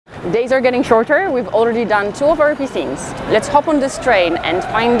Days are getting shorter. We've already done 2 of our EP scenes. Let's hop on this train and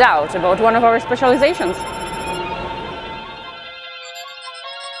find out about one of our specializations.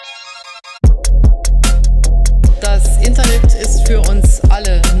 Das Internet ist für uns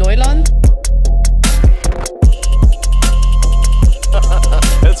alle Neuland.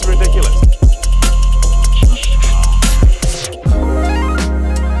 That's ridiculous.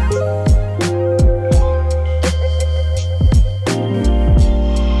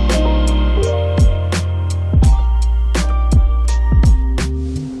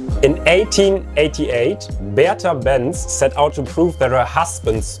 In 1888, Bertha Benz set out to prove that her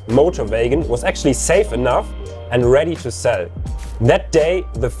husband's Motorwagen was actually safe enough and ready to sell. That day,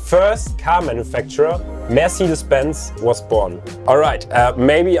 the first car manufacturer, Mercedes-Benz, was born. Alright,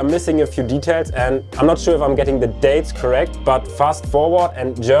 maybe I'm missing a few details and I'm not sure if I'm getting the dates correct, but fast forward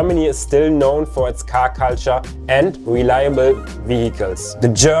and Germany is still known for its car culture and reliable vehicles. The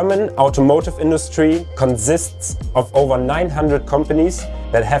German automotive industry consists of over 900 companies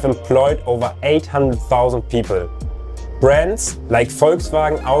that have employed over 800,000 people. Brands like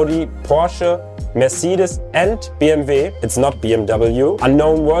Volkswagen, Audi, Porsche, Mercedes and BMW, it's not BMW, are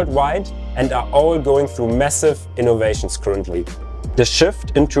known worldwide and are all going through massive innovations currently. The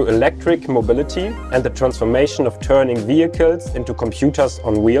shift into electric mobility and the transformation of turning vehicles into computers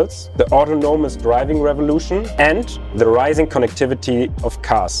on wheels, the autonomous driving revolution and the rising connectivity of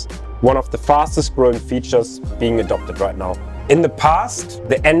cars, one of the fastest growing features being adopted right now. In the past,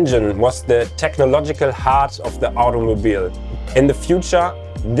 the engine was the technological heart of the automobile. In the future,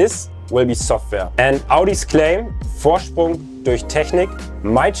 this will be software. And Audi's claim, Vorsprung durch Technik,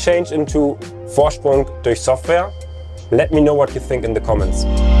 might change into Vorsprung durch Software. Let me know what you think in the comments.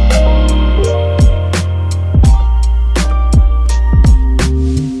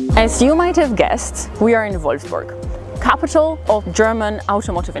 As you might have guessed, we are in Wolfsburg, capital of German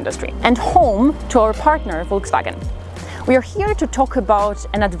automotive industry and home to our partner Volkswagen. We are here to talk about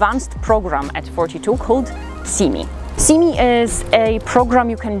an advanced program at 42 called CME. CME is a program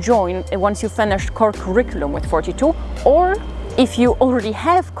you can join once you finish core curriculum with 42, or if you already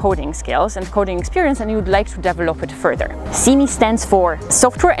have coding skills and coding experience and you'd like to develop it further. CME stands for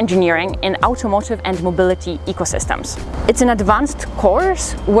Software Engineering in Automotive and Mobility Ecosystems. It's an advanced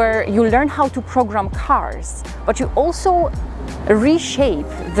course where you learn how to program cars, but you also reshape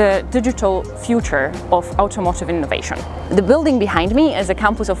the digital future of automotive innovation. The building behind me is a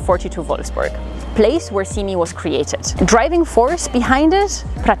campus of 42 Wolfsburg, place where CME was created. Driving force behind it,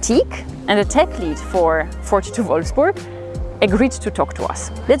 Pratik, and the tech lead for 42 Wolfsburg, agreed to talk to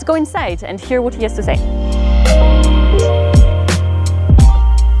us. Let's go inside and hear what he has to say.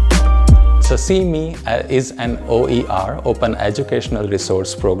 So CME is an OER, Open Educational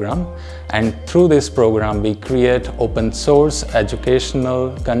Resource Program, and through this program we create open source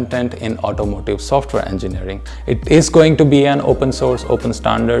educational content in automotive software engineering. It is going to be an open source, open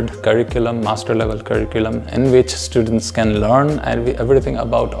standard curriculum, master level curriculum in which students can learn everything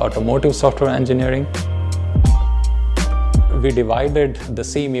about automotive software engineering. We divided the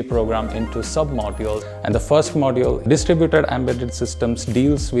CME program into sub-modules, and the first module, Distributed Embedded Systems,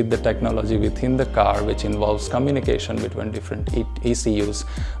 deals with the technology within the car which involves communication between different ECUs,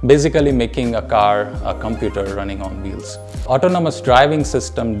 basically making a car a computer running on wheels. Autonomous Driving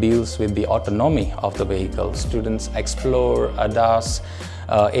System deals with the autonomy of the vehicle. Students explore ADAS,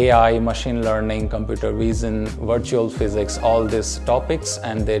 AI, machine learning, computer vision, virtual physics, all these topics,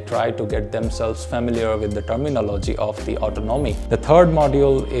 and they try to get themselves familiar with the terminology of the autonomy. The third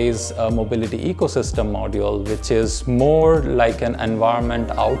module is a mobility ecosystem module, which is more like an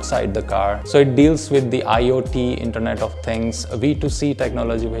environment outside the car. So it deals with the IoT, Internet of Things, V2C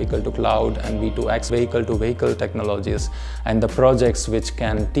technology, vehicle to cloud, and V2X, vehicle to vehicle technologies, and the projects which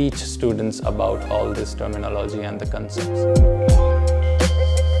can teach students about all this terminology and the concepts.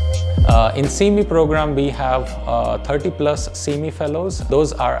 In CME program, we have 30 plus CME fellows.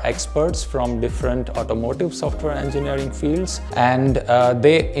 Those are experts from different automotive software engineering fields, and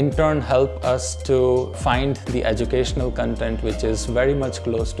they in turn help us to find the educational content which is very much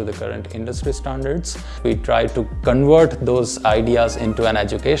close to the current industry standards. We try to convert those ideas into an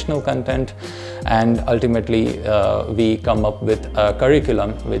educational content, and ultimately we come up with a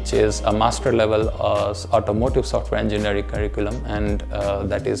curriculum which is a master level automotive software engineering curriculum, and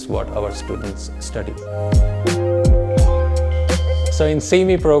that is what our students study. So in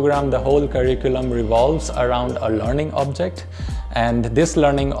CME program, the whole curriculum revolves around a learning object, and this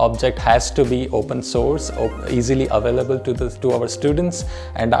learning object has to be open source, easily available to our students.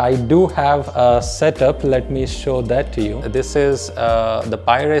 And I do have a setup, let me show that to you. This is the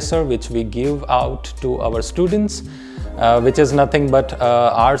Pi Racer which we give out to our students. which is nothing but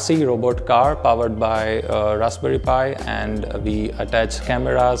RC robot car powered by Raspberry Pi, and we attach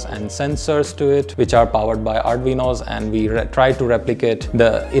cameras and sensors to it which are powered by Arduinos, and we try to replicate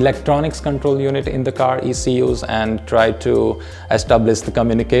the electronics control unit in the car, ECUs, and try to establish the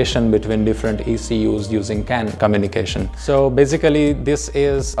communication between different ECUs using CAN communication. So basically this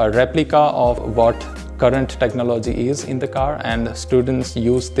is a replica of what current technology is in the car, and students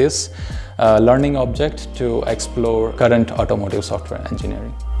use this learning object to explore current automotive software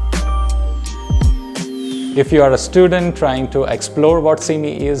engineering. If you are a student trying to explore what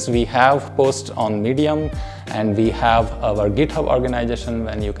CME is, we have posts on Medium, and we have our GitHub organization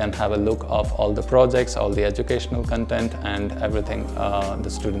when you can have a look of all the projects, all the educational content, and everything the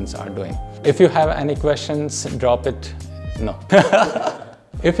students are doing. If you have any questions, drop it. No.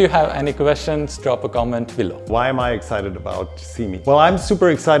 If you have any questions, drop a comment below. Why am I excited about CME? Well, I'm super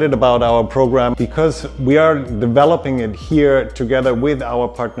excited about our program because we are developing it here together with our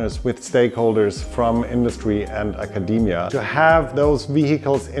partners, with stakeholders from industry and academia, to have those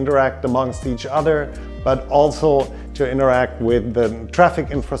vehicles interact amongst each other, but also to interact with the traffic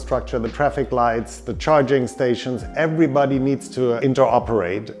infrastructure, the traffic lights, the charging stations. Everybody needs to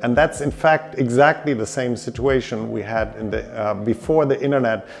interoperate. And that's in fact exactly the same situation we had in the, before the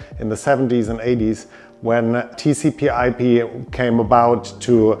internet in the 70s and 80s, when TCP/IP came about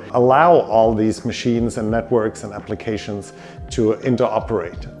to allow all these machines and networks and applications to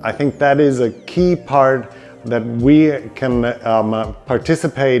interoperate. I think that is a key part that we can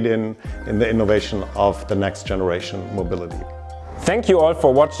participate in the innovation of the next generation mobility. Thank you all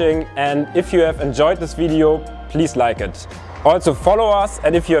for watching, and if you have enjoyed this video, please like it. Also follow us,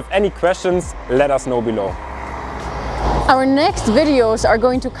 and if you have any questions, let us know below. Our next videos are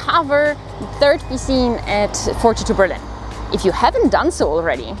going to cover the third B scene at 42 Berlin. If you haven't done so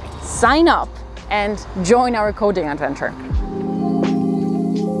already, sign up and join our coding adventure.